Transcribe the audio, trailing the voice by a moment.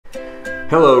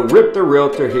Hello, Rip the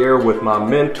Realtor here with my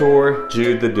mentor,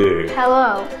 Jude the Dude.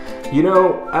 Hello. You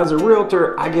know, as a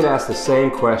realtor, I get asked the same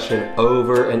question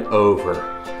over and over.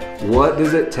 What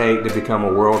does it take to become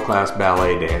a world-class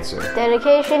ballet dancer?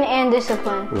 Dedication and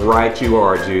discipline. Right you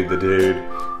are, Jude the Dude.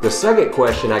 The second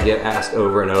question I get asked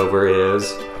over and over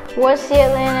is, what's the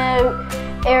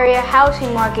Atlanta area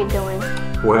housing market doing?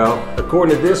 well,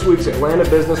 according to this week's Atlanta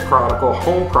Business Chronicle,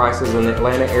 home prices in the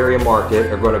Atlanta area market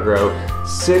are going to grow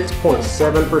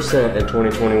 6.7% in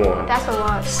 2021. That's a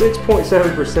lot.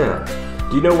 6.7%.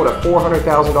 Do you know what a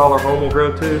 $400,000 home will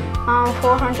grow to?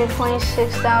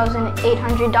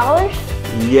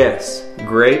 $426,800. Yes,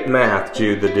 great math,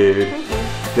 Jude the Dude.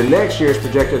 The next year is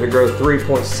projected to grow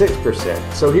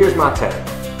 3.6%. So here's my take.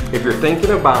 If you're thinking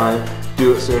of buying,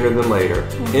 do it sooner than later.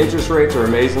 Interest rates are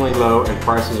amazingly low and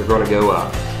prices are going to go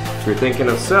up. If you're thinking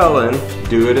of selling,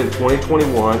 do it in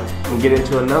 2021 and get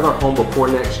into another home before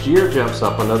next year jumps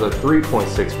up another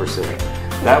 3.6%.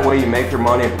 That way you make your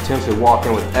money and potentially walk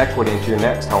in with equity into your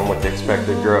next home with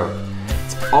expected growth.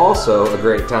 It's also a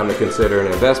great time to consider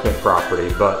an investment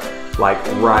property, but like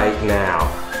right now.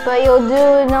 But you'll do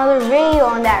another video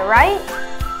on that, right?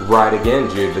 Right again,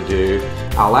 Jude the Dude.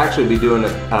 I'll actually be doing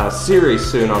a series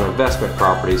soon on investment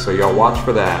properties, so y'all watch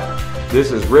for that.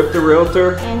 This is Rip the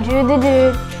Realtor. And Jude the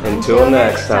Dude. Until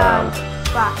next time.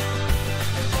 Bye.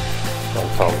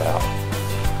 I'm toned out.